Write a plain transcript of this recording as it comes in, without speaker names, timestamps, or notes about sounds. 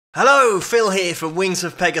Hello, Phil here for Wings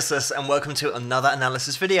of Pegasus and welcome to another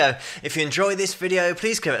analysis video. If you enjoy this video,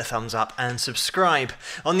 please give it a thumbs up and subscribe.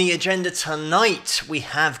 On the agenda tonight, we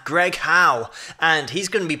have Greg Howe and he's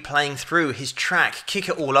going to be playing through his track Kick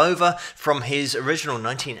It All Over from his original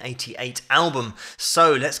 1988 album.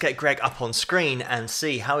 So let's get Greg up on screen and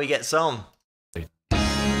see how he gets on.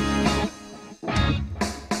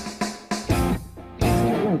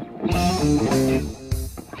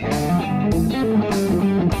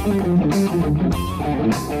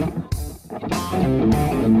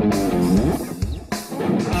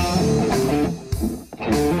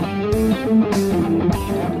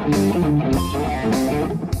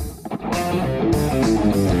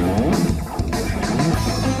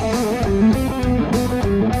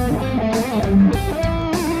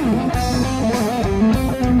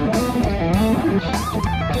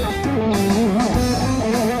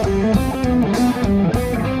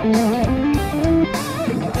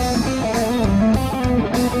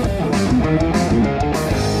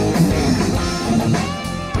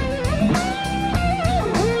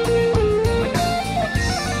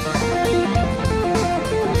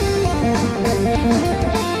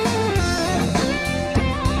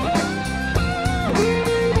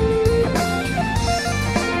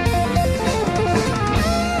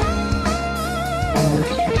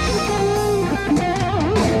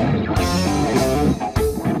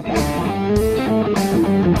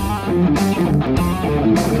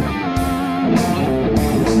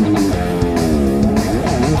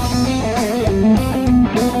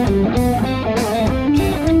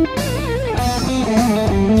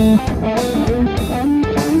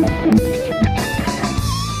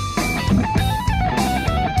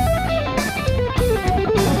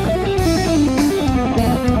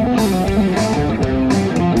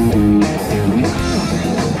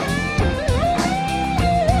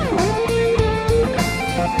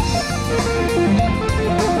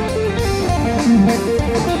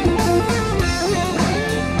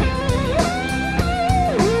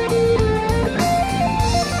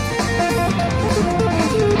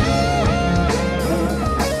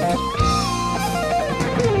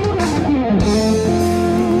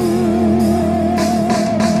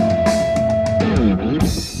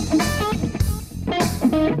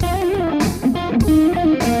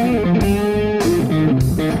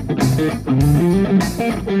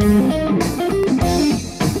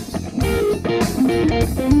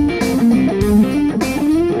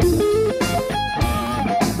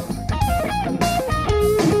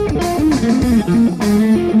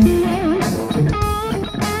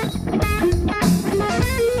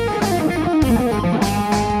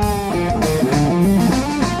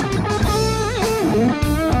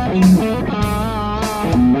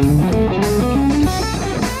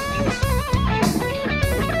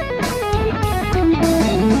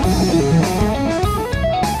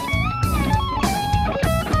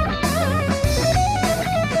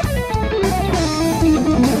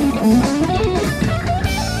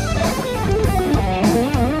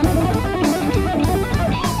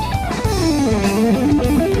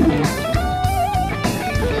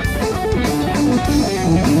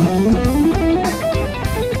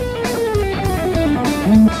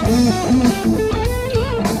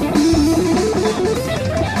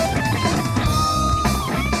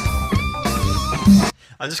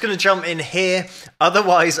 I'm just going to jump in here,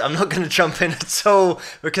 otherwise I'm not going to jump in at all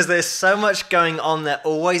because there's so much going on, there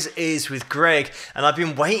always is with Greg, and I've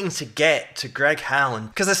been waiting to get to Greg Howe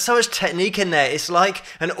because there's so much technique in there. It's like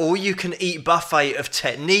an all-you-can-eat buffet of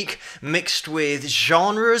technique mixed with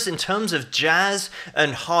genres in terms of jazz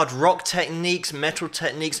and hard rock techniques, metal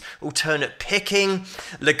techniques, alternate picking,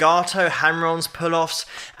 legato, hammer-ons, pull-offs,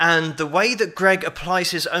 and the way that Greg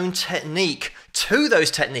applies his own technique to those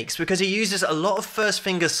techniques, because he uses a lot of first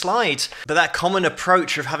finger slides, but that common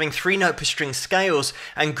approach of having 3 note per string scales,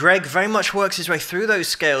 and Greg very much works his way through those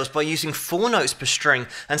scales by using 4 notes per string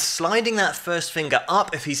and sliding that first finger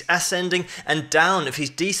up if he's ascending and down if he's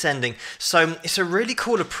descending. So it's a really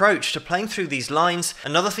cool approach to playing through these lines.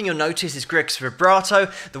 Another thing you'll notice is Greg's vibrato,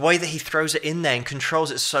 the way that he throws it in there and controls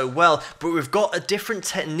it so well, but we've got a different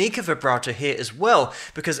technique of vibrato here as well,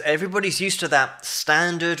 because everybody's used to that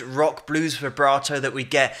standard rock blues vibrato that we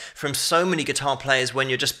get from so many guitar players when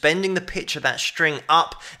you're just bending the pitch of that string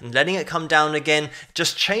up and letting it come down again,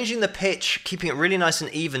 just changing the pitch, keeping it really nice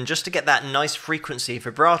and even just to get that nice frequency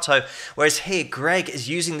vibrato. Whereas here, Greg is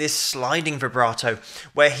using this sliding vibrato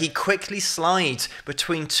where he quickly slides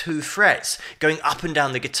between 2 frets, going up and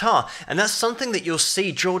down the guitar. And that's something that you'll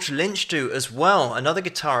see George Lynch do as well, another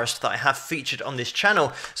guitarist that I have featured on this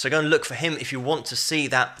channel. So go and look for him if you want to see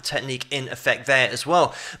that technique in effect there as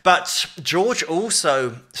well. But George George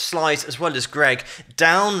also slides, as well as Greg,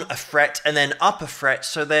 down a fret and then up a fret,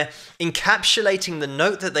 so they're encapsulating the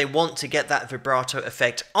note that they want to get that vibrato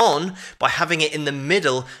effect on by having it in the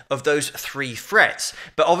middle of those 3 frets.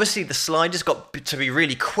 But obviously the slide has got to be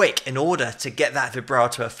really quick in order to get that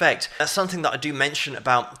vibrato effect. That's something that I do mention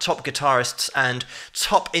about top guitarists and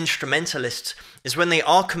top instrumentalists, is when they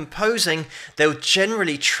are composing, they'll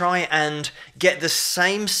generally try and get the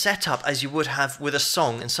same setup as you would have with a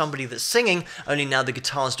song and somebody that's singing, only now the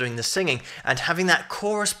guitar's doing the singing, and having that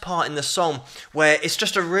chorus part in the song where it's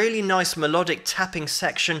just a really nice melodic tapping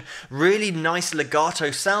section, really nice legato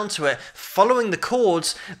sound to it, following the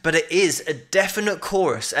chords, but it is a definite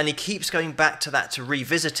chorus, and he keeps going back to that to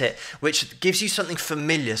revisit it, which gives you something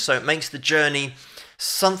familiar, so it makes the journey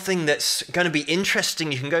something that's going to be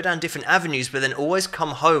interesting. You can go down different avenues, but then always come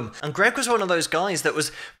home. And Greg was one of those guys that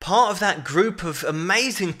was part of that group of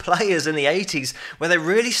amazing players in the 80s where they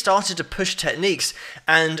really started to push techniques,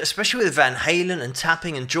 and especially with Van Halen and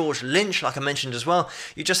tapping and George Lynch, like I mentioned as well,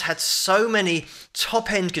 you just had so many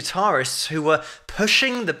top-end guitarists who were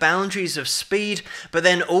pushing the boundaries of speed, but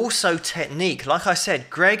then also technique. Like I said,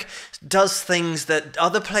 Greg does things that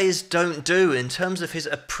other players don't do in terms of his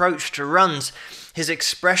approach to runs, his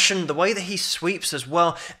expression, the way that he sweeps as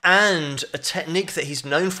well, and a technique that he's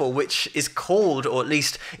known for, which is called, or at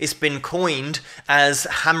least it's been coined as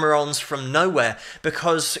hammer-ons from nowhere,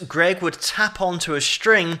 because Greg would tap onto a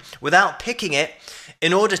string without picking it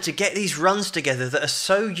in order to get these runs together that are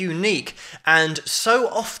so unique and so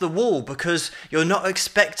off the wall, because you're not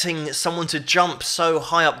expecting someone to jump so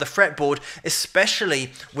high up the fretboard,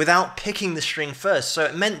 especially without picking the string first. So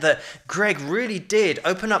it meant that Greg really did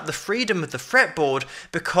open up the freedom of the fretboard,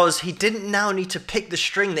 because he didn't now need to pick the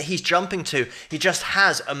string that he's jumping to. He just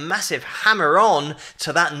has a massive hammer on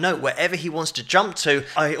to that note wherever he wants to jump to.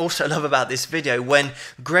 I also love about this video when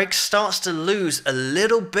Greg starts to lose a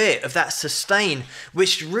little bit of that sustain,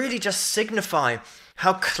 which really just signify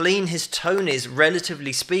how clean his tone is,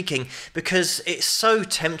 relatively speaking, because it's so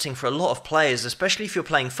tempting for a lot of players, especially if you're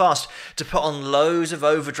playing fast, to put on loads of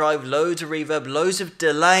overdrive, loads of reverb, loads of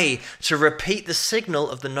delay to repeat the signal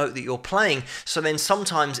of the note that you're playing. So then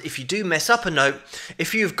sometimes if you do mess up a note,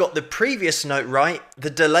 if you've got the previous note right, the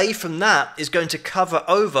delay from that is going to cover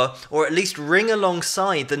over, or at least ring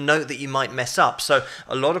alongside the note that you might mess up. So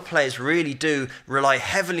a lot of players really do rely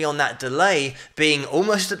heavily on that delay being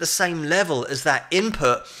almost at the same level as that input,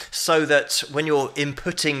 so that when you're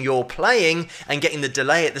inputting your playing and getting the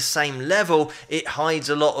delay at the same level, it hides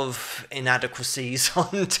a lot of inadequacies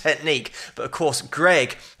on technique. But of course,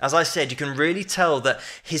 Greg, as I said, you can really tell that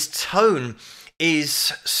his tone is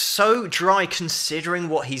so dry considering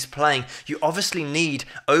what he's playing. You obviously need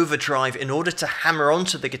overdrive in order to hammer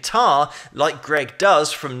onto the guitar like Greg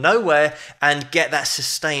does from nowhere and get that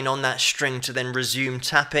sustain on that string to then resume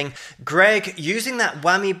tapping. Greg using that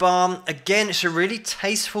whammy bar, again, it's a really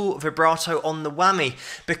tasteful vibrato on the whammy,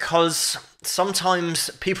 because sometimes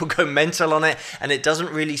people go mental on it and it doesn't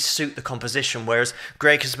really suit the composition, whereas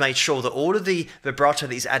Greg has made sure that all of the vibrato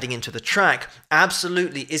that he's adding into the track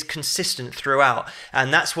absolutely is consistent throughout,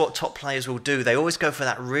 and that's what top players will do. They always go for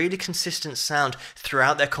that really consistent sound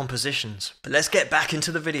throughout their compositions. But let's get back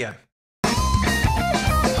into the video.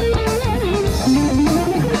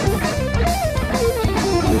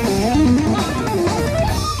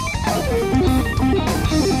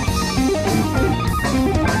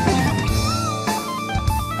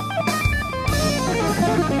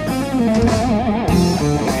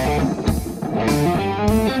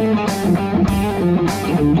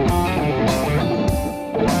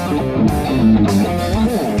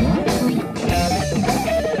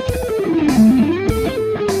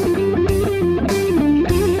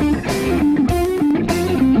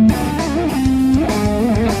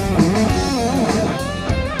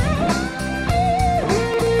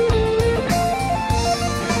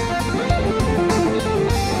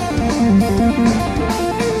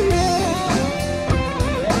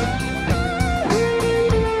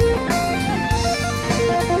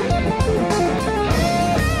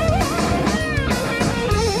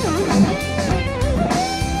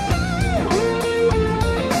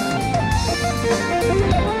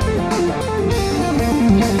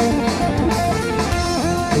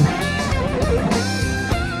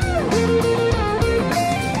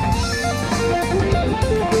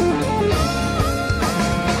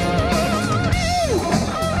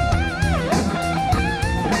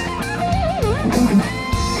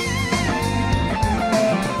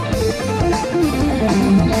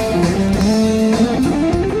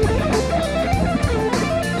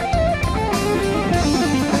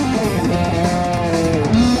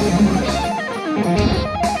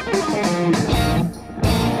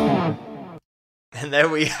 And there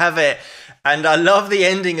we have it. And I love the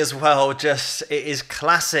ending as well. Just, it is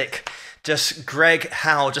classic. Just Greg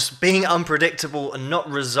Howe just being unpredictable and not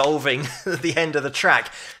resolving at the end of the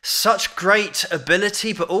track. Such great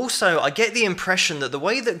ability, but also I get the impression that the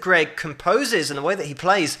way that Greg composes and the way that he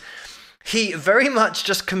plays, he very much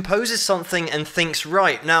just composes something and thinks,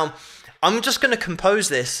 right, now I'm just going to compose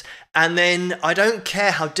this, and then I don't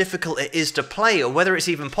care how difficult it is to play or whether it's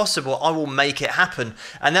even possible, I will make it happen.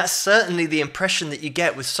 And that's certainly the impression that you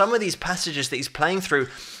get with some of these passages that he's playing through.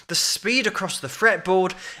 The speed across the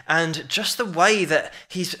fretboard and just the way that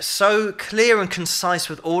he's so clear and concise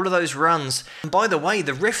with all of those runs. And by the way,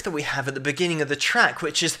 the riff that we have at the beginning of the track,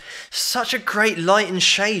 which is such a great light and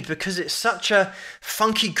shade because it's such a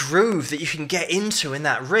funky groove that you can get into in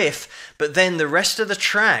that riff, but then the rest of the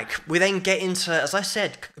track, we then get into, as I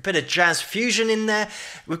said, a bit of jazz fusion in there.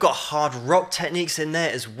 We've got hard rock techniques in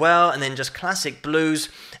there as well, and then just classic blues,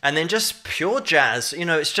 and then just pure jazz. You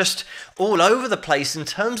know, it's just all over the place in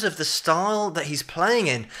terms of the style that he's playing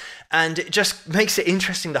in. And it just makes it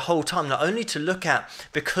interesting the whole time, not only to look at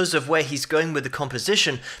because of where he's going with the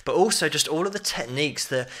composition, but also just all of the techniques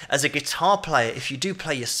that as a guitar player, if you do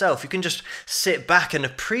play yourself, you can just sit back and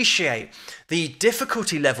appreciate the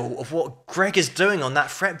difficulty level of what Greg is doing on that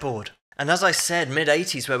fretboard. And as I said,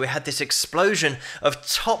 mid-80s, where we had this explosion of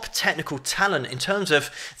top technical talent in terms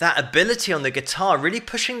of that ability on the guitar, really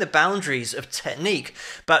pushing the boundaries of technique,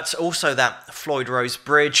 but also that Floyd Rose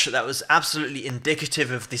bridge that was absolutely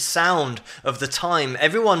indicative of the sound of the time.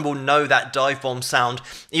 Everyone will know that dive bomb sound,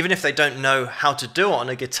 even if they don't know how to do it on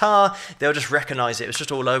a guitar, they'll just recognize it. It was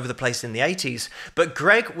just all over the place in the 80s. But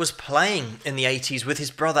Greg was playing in the 80s with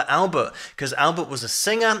his brother Albert, because Albert was a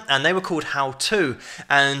singer and they were called Howe too.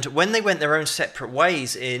 And when they went their own separate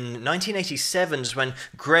ways in 1987 is when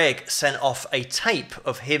Greg sent off a tape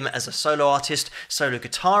of him as a solo artist, solo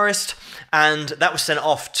guitarist, and that was sent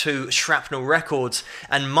off to Shrapnel Records.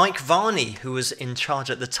 And Mike Varney, who was in charge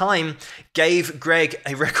at the time, gave Greg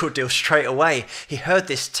a record deal straight away. He heard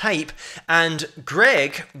this tape, and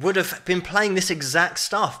Greg would have been playing this exact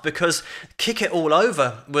stuff because Kick It All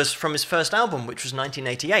Over was from his first album, which was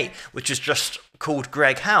 1988, which is just called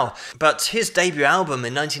Greg Howe. But his debut album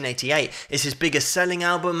in 1988 is his biggest selling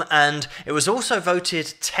album, and it was also voted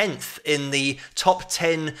 10th in the top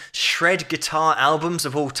 10 shred guitar albums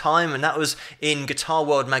of all time, and that was in Guitar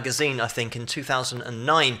World magazine, I think, in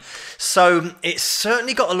 2009. So it's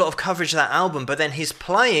certainly got a lot of coverage, that album, but then his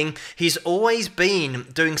playing, he's always been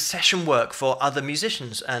doing session work for other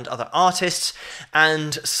musicians and other artists,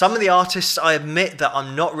 and some of the artists I admit that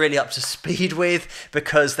I'm not really up to speed with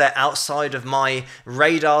because they're outside of my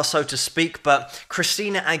radar, so to speak. But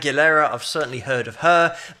Christina Aguilera, I've certainly heard of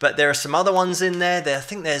her, but there are some other ones in there. I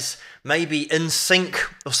think there's maybe NSYNC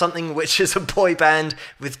or something, which is a boy band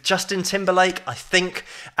with Justin Timberlake, I think,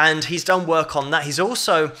 and he's done work on that. He's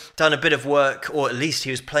also done a bit of work, or at least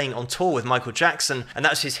he was playing on tour with Michael Jackson, and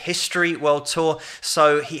that's his History World Tour.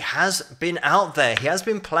 So he has been out there, he has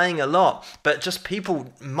been playing a lot, but just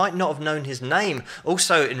people might not have known his name.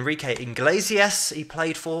 Also Enrique Iglesias he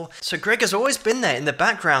played for. So Greg has always been there in the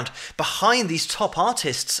background behind these top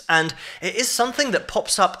artists, and it is something that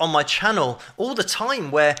pops up on my channel all the time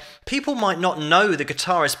where people might not know the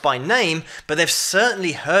guitarist by name, but they've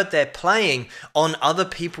certainly heard their playing on other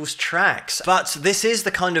people's tracks. But this is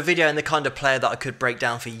the kind of video and the kind of player that I could break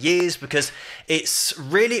down for years because it's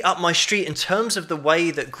really up my street in terms of the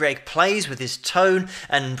way that Greg plays with his tone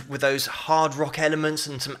and with those hard rock elements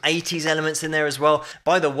and some 80s elements in there as well.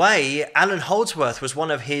 By the way, Alan Holdsworth was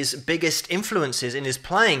one of his biggest influences in his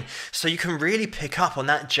playing, so you can really pick up on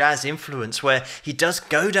that jazz influence where he does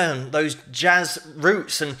go down those jazz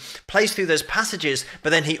roots and plays through those passages,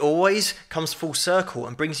 but then he always comes full circle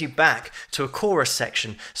and brings you back to a chorus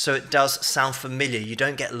section, so it does sound familiar. You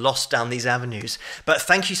don't get lost down these avenues. But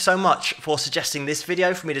thank you so much for suggesting this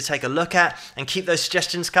video for me to take a look at, and keep those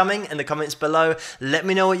suggestions coming in the comments below. Let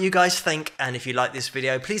me know what you guys think, and if you like this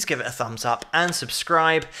video, please give it a thumbs up and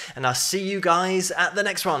subscribe, and I'll see you guys at the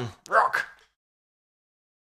next one.